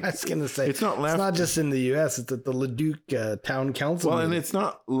Like, I was going to say, it's not left. It's not just in the U.S. It's at the Leduc Town Council. Well, meeting. and it's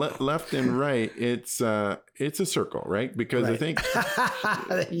not left and right. It's a circle, right? Because I think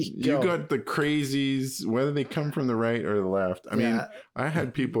you got the crazies, whether they come from the right or the left. I mean, I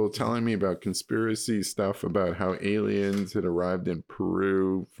had people telling me about conspiracy stuff about how aliens had arrived in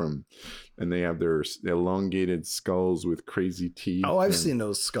Peru and they have their elongated skulls with crazy teeth. Oh, I've seen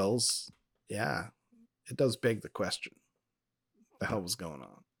those skulls. Yeah. It does beg the question. What the hell was going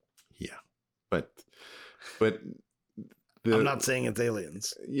on? Yeah. But I'm not saying it's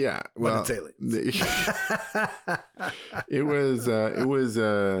aliens. Yeah, well, but it's aliens.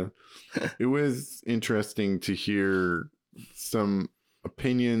 It was interesting to hear some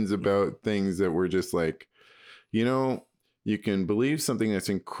opinions about things that were just like, you can believe something that's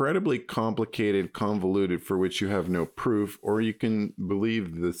incredibly complicated, convoluted, for which you have no proof, or you can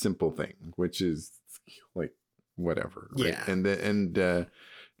believe the simple thing, which is like whatever. Right? Yeah, and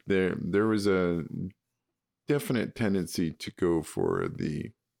there was a definite tendency to go for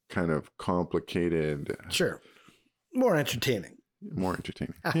the kind of complicated, sure, more entertaining.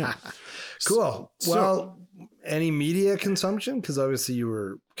 Yeah. Cool. Well, any media consumption? Because obviously you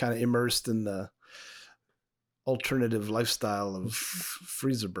were kind of immersed in the alternative lifestyle of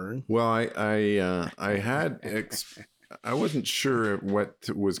freezer burn. Well, I wasn't sure what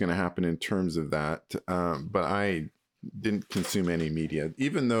was going to happen in terms of that, but I didn't consume any media,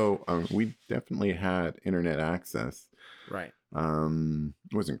 even though we definitely had internet access. Right.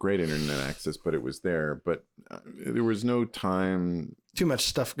 It wasn't great internet access, but it was there. But there was no time. Too much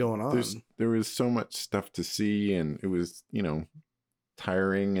stuff going on. There was so much stuff to see, and it was,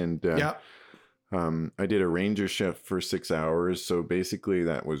 tiring. And I did a ranger shift for 6 hours. So basically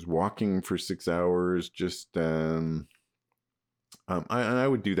that was walking for 6 hours, just I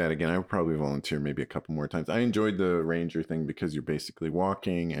would do that again. I would probably volunteer maybe a couple more times. I enjoyed the ranger thing because you're basically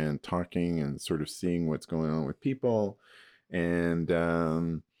walking and talking and sort of seeing what's going on with people, and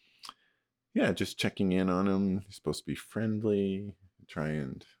just checking in on them. You're supposed to be friendly, try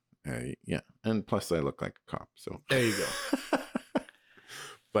and and plus I look like a cop, so there you go.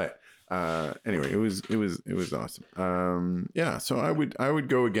 But anyway, it was awesome. So I would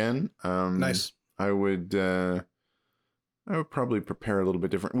go again. Nice. I would probably prepare a little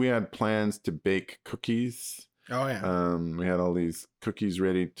bit different. We had plans to bake cookies. Oh yeah. We had all these cookies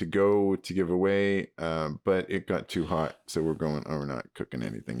ready to go to give away, but it got too hot, so we're not cooking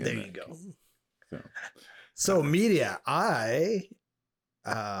anything. There you go. So media. I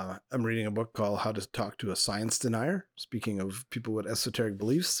am reading a book called How to Talk to a Science Denier. Speaking of people with esoteric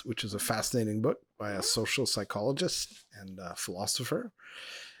beliefs, which is a fascinating book by a social psychologist and philosopher.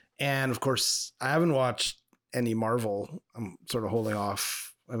 And of course, I haven't watched any Marvel. I'm sort of holding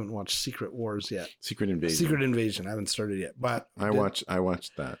off. I haven't watched Secret Wars yet. Secret Invasion. I haven't started yet, but I watched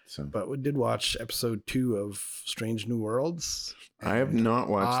that. So, but we did watch episode 2 of Strange New Worlds. I have not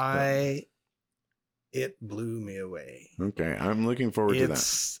watched that. It blew me away. Okay, I'm looking forward to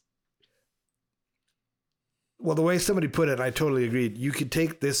that. Well, the way somebody put it, I totally agreed. You could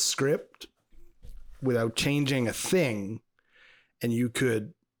take this script without changing a thing, and you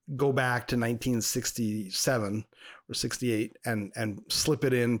could go back to 1967 or 68 and slip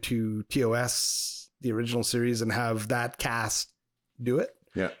it into TOS, the original series, and have that cast do it.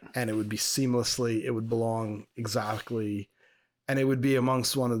 Yeah. And it would be seamlessly, it would belong exactly, and it would be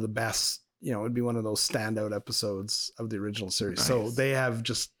amongst one of the best, it would be one of those standout episodes of the original series. Nice. So they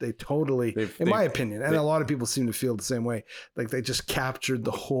totally, in my opinion, and a lot of people seem to feel the same way, like they just captured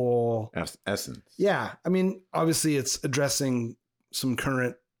the whole essence. Yeah. I mean, obviously it's addressing some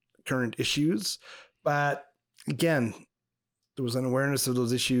current issues, but again, there was an awareness of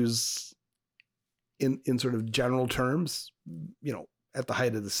those issues in sort of general terms, at the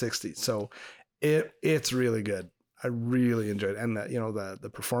height of the 60s. So it's really good. I really enjoyed it. And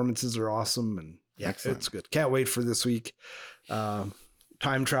the performances are awesome, and excellent. It's good. Can't wait for this week. Time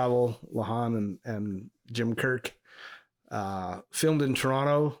travel, Lahan and Jim Kirk, filmed in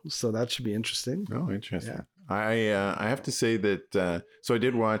Toronto. So that should be interesting. Oh, interesting. Yeah. I have to say that so I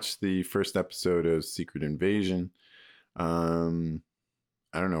did watch the first episode of Secret Invasion. I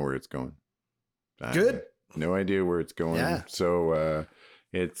don't know where it's going. Good. No idea where it's going. Yeah. So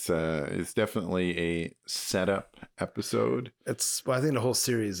it's definitely a setup episode. I think the whole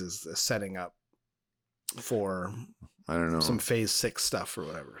series is setting up for, I don't know, some phase 6 stuff or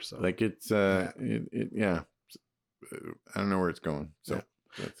whatever. So like it's I don't know where it's going. So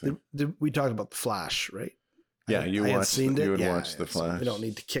we talked about the Flash, right? Yeah, you would watch the Flash. We don't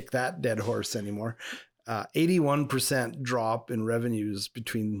need to kick that dead horse anymore. 81% drop in revenues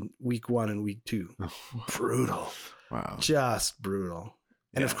between week 1 and week 2. Brutal. Wow. Just brutal.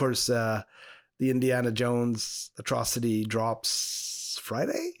 And of course, the Indiana Jones atrocity drops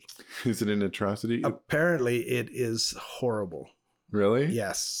Friday. Is it an atrocity? Apparently, it is horrible. Really?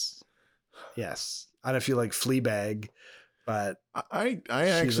 Yes. I don't know if you like Fleabag, but I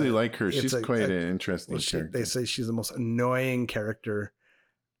actually like her. She's quite an interesting character. They say she's the most annoying character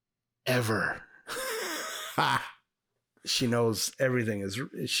ever. She knows everything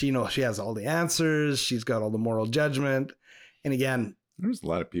she has all the answers. She's got all the moral judgment. And again, there's a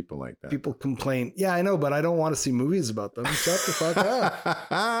lot of people like that. People complain. Yeah, I know, but I don't want to see movies about them. Shut the fuck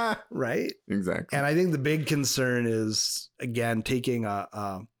up. Right? Exactly. And I think the big concern is, again, taking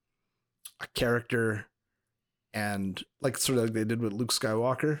a character and like sort of like they did with Luke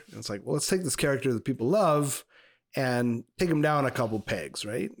Skywalker. And it's like, well, let's take this character that people love and take him down a couple pegs,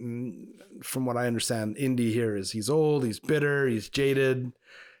 right? And from what I understand, Indy here is he's old, he's bitter, he's jaded.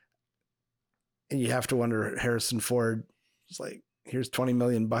 And you have to wonder, Harrison Ford is like, here's $20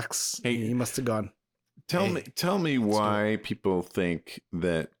 million. Hey, he must have gone. Tell me why people think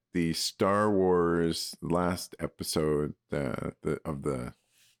that the Star Wars last episode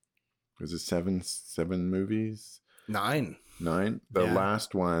was it seven movies? Nine. The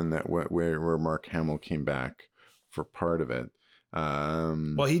last one where Mark Hamill came back for part of it.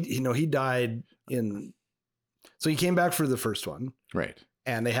 Well, he died so he came back for the first one, right?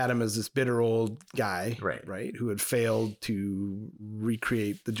 And they had him as this bitter old guy, right, who had failed to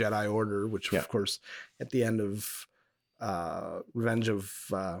recreate the Jedi Order, which of course, at the end of Return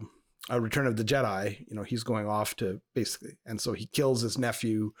of the Jedi, he's going off to basically, and so he kills his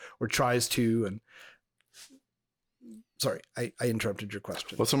nephew or tries to. And sorry, I interrupted your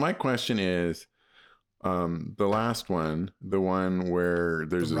question. Well, so my question is, the last one, the one where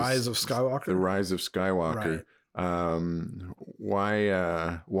there's the Rise of Skywalker. The Rise of Skywalker. Right. Why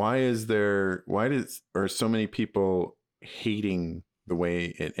are so many people hating the way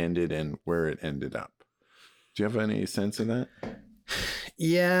it ended and where it ended up? Do you have any sense of that?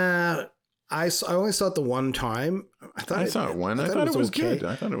 Yeah, I only saw it the one time. I thought it was okay. Good.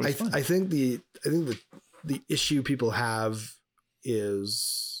 I thought it was fun. I think the issue people have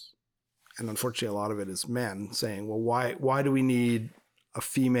is, and unfortunately a lot of it is men saying, well, why do we need a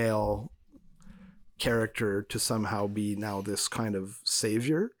female character to somehow be now this kind of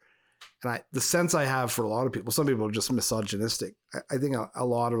savior? And the sense I have for a lot of people, some people are just misogynistic. I think a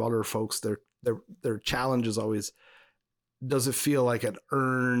lot of other folks, their challenge is always, does it feel like an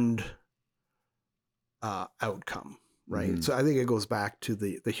earned outcome, right? Mm. So I think it goes back to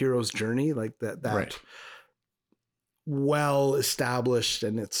the hero's journey, like that right. Well established,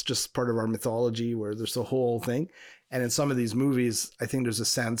 and it's just part of our mythology where there's a whole thing. And in some of these movies, I think there's a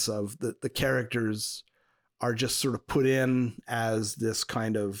sense of the characters are just sort of put in as this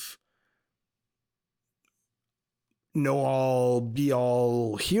kind of know-all,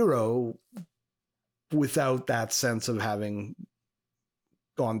 be-all hero without that sense of having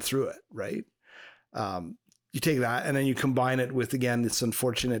gone through it, right? You take that and then you combine it with, again, this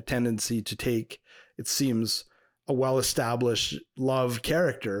unfortunate tendency to take, it seems, a well-established, loved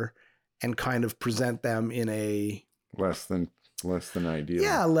character and kind of present them in a less than ideal.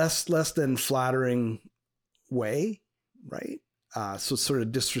 Yeah, less than flattering way, right? So sort of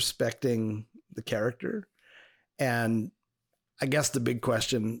disrespecting the character. And I guess the big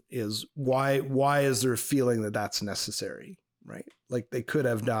question is why is there a feeling that that's necessary, right? Like they could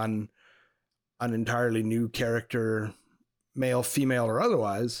have done an entirely new character, male, female, or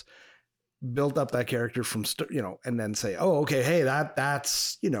otherwise, built up that character from, and then say, oh, okay, hey,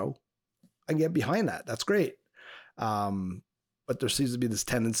 that's, I get behind that. That's great. But there seems to be this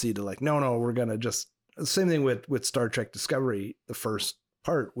tendency to like, no, we're going to just, the same thing with Star Trek Discovery, the first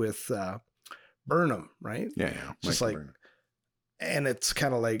part with Burnham, right? Yeah. Just like, Burnham. And it's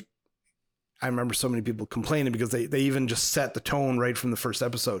kind of like, I remember so many people complaining because they even just set the tone right from the first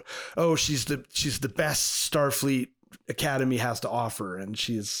episode. Oh, she's the best Starfleet Academy has to offer. And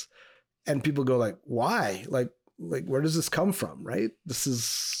people go like, why? Like where does this come from? Right?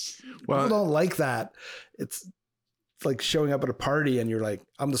 People don't like that. It's like showing up at a party and you're like,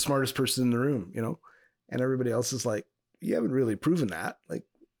 I'm the smartest person in the room, and everybody else is like, you haven't really proven that. Like,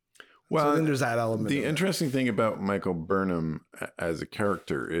 well, so I think there's that element. The interesting thing about Michael Burnham as a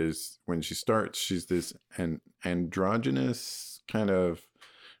character is when she starts, she's this androgynous kind of,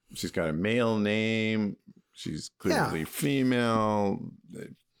 she's got a male name. She's clearly female.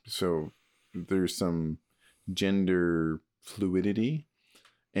 So there's some gender fluidity.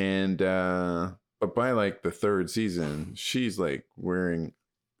 And, but by like the third season, she's like wearing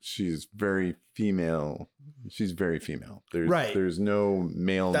she's very female. She's very female. Right. There's no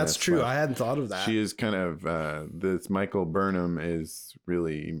male. That's true. I hadn't thought of that. She is kind of this Michael Burnham is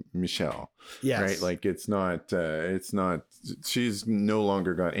really Michelle. Yes. Right. Like it's not. She's no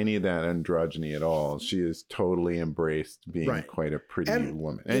longer got any of that androgyny at all. She is totally embraced being quite a pretty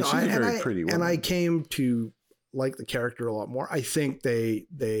woman, and she's a very pretty woman. And I came to like the character a lot more. I think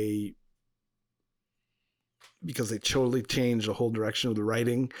they because they totally changed the whole direction of the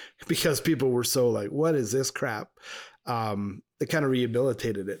writing because people were so like, what is this crap? They kind of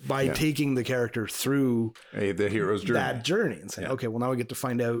rehabilitated it by taking the character through the hero's journey, that journey, and saying, okay, well now we get to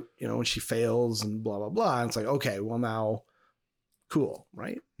find out, when she fails and blah, blah, blah. And it's like, okay, well now cool.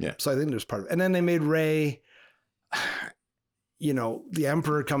 Right. Yeah. So I think there's part of it. And then they made Rey, the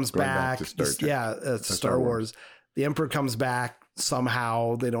Emperor comes back. Star Wars. The Emperor comes back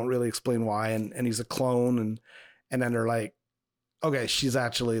somehow. They don't really explain why. And he's a clone. And then they're like, okay, she's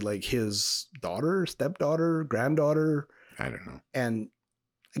actually like his daughter, stepdaughter, granddaughter. I don't know. And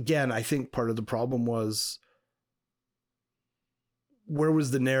again, I think part of the problem was where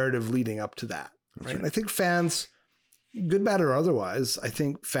was the narrative leading up to that? Right. And I think fans, good, bad, or otherwise, I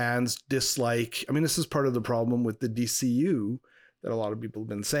think fans dislike, this is part of the problem with the DCU that a lot of people have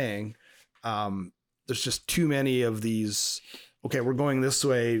been saying. There's just too many of these, okay, we're going this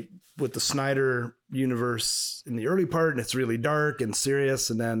way with the Snyder universe in the early part, and it's really dark and serious.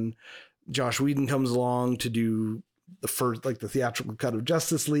 And then Josh Whedon comes along to do the first, like the theatrical cut of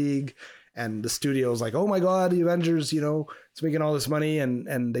Justice League. And the studio's like, oh my God, the Avengers, it's making all this money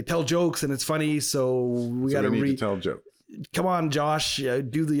and they tell jokes and it's funny. So we got to tell jokes. Come on, Josh,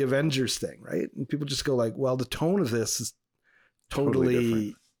 do the Avengers thing. Right. And people just go like, well, the tone of this is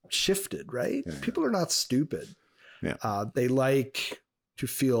totally shifted. Right. Yeah. People are not stupid. Yeah. They like to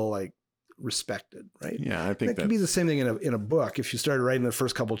feel like respected. Right. Yeah. I think that could be the same thing in a book. If you started writing the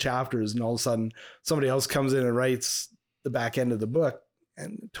first couple chapters and all of a sudden somebody else comes in and writes the back end of the book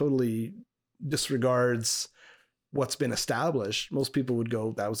and totally disregards what's been established, most people would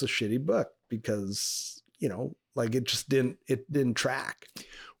go, that was a shitty book because, like it just didn't track.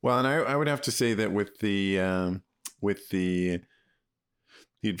 Well, and I would have to say that with the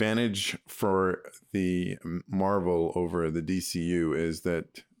advantage for the Marvel over the DCU is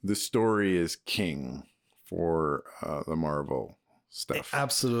that the story is king for the Marvel stuff.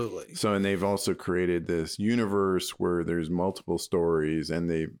 Absolutely. So, and they've also created this universe where there's multiple stories and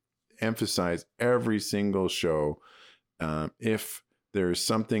they emphasize every single show. If there's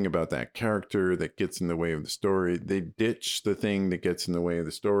something about that character that gets in the way of the story, they ditch the thing that gets in the way of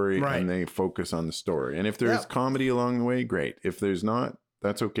the story and they focus on the story. And if there's comedy along the way, great. If there's not,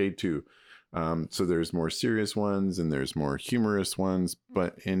 that's okay too. So there's more serious ones and there's more humorous ones,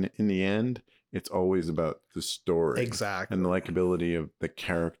 but in the end, it's always about the story. Exactly. And the likability of the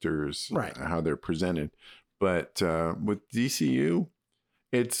characters, how they're presented. But with DCU,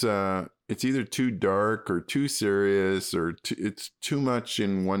 it's either too dark or too serious or it's too much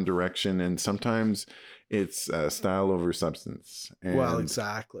in one direction. And sometimes it's style over substance. And, well,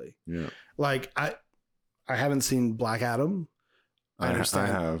 exactly. Yeah. Like I haven't seen Black Adam. I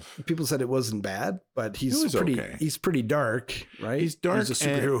understand. I have. People said it wasn't bad, but he's pretty dark, right? He's dark. He's a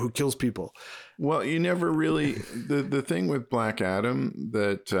superhero who kills people. Well, you never really, the thing with Black Adam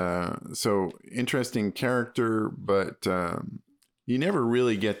that, so interesting character, but you never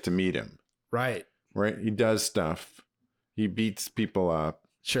really get to meet him. Right. Right. He does stuff. He beats people up.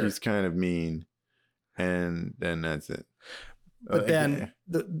 Sure. He's kind of mean. And then that's it. But then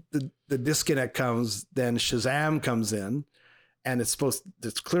the disconnect comes, then Shazam comes in. And it's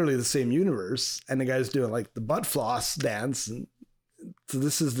clearly the same universe. And the guy's doing like the butt floss dance. And so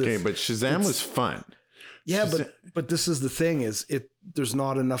this is okay, but Shazam was fun. Yeah, but this is the thing there's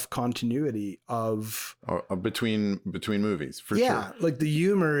not enough continuity of between movies for sure. Yeah, like the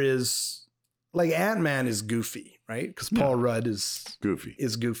humor is like Ant-Man is goofy, right? Because Paul Rudd is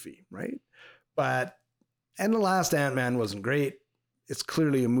goofy, right? And the last Ant-Man wasn't great. It's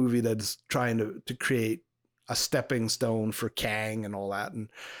clearly a movie that's trying to create a stepping stone for Kang and all that. And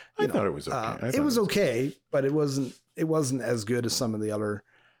I thought it was okay. It was okay, but it wasn't as good as some of the other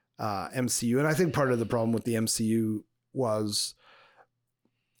MCU. And I think part of the problem with the MCU was,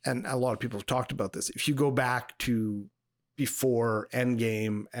 and a lot of people have talked about this, if you go back to before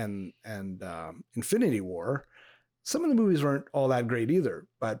Endgame and Infinity War, some of the movies weren't all that great either,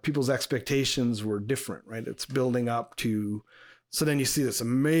 but people's expectations were different, right? It's building up to, so then you see this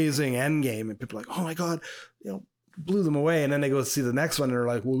amazing Endgame and people are like, oh my God, blew them away. And then they go see the next one and they're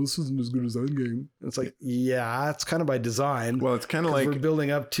like, well, this isn't as good as Endgame. And it's like, yeah, it's kind of by design. Well, it's kind of like we're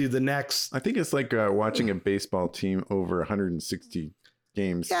building up to the next. I think it's like watching a baseball team over 160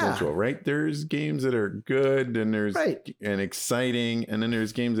 game schedule, right? There's games that are good and and exciting, and then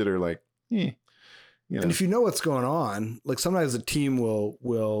there's games that are like, you know. And if you know what's going on, like sometimes a team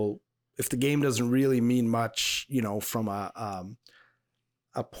will if the game doesn't really mean much, from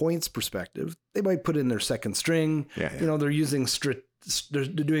a points perspective, they might put in their second string. They're using they're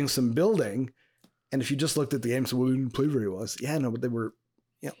doing some building, and if you just looked at the game, so we didn't play very well. But they were.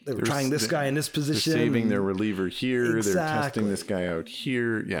 They were trying this guy in this position. They're saving their reliever here. Exactly. They're testing this guy out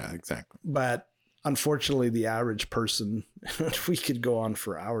here. Yeah, exactly. But unfortunately, the average person, we could go on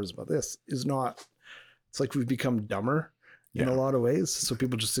for hours about this, is not. It's like we've become dumber in a lot of ways. So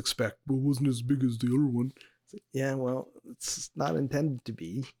people just expect, well, it wasn't as big as the other one. It's not intended to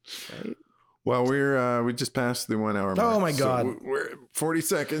be, right? Well, we just passed the 1 hour mark. Oh my God. So we're 40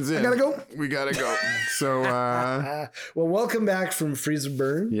 seconds in. I gotta go. We gotta go. So, well, welcome back from Freeze and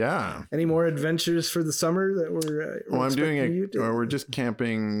Burn. Yeah. Any more adventures for the summer that we're I'm doing we're just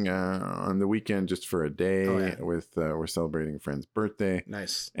camping on the weekend just for a day with, we're celebrating a friend's birthday.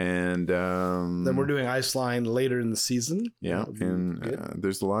 Nice. And then we're doing ice line later in the season. Yeah. And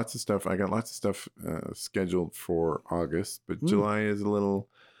there's lots of stuff. I got lots of stuff scheduled for August, but July is a little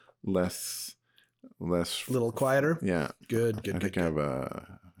less little quieter. Yeah. Good. I think I have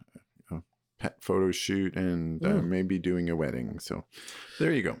a pet photo shoot and maybe doing a wedding. So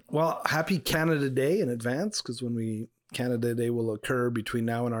there you go. Well, happy Canada Day in advance, because Canada Day will occur between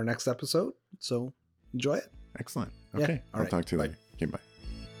now and our next episode. So enjoy it. Excellent. Okay. I'll talk to you later. Okay, bye.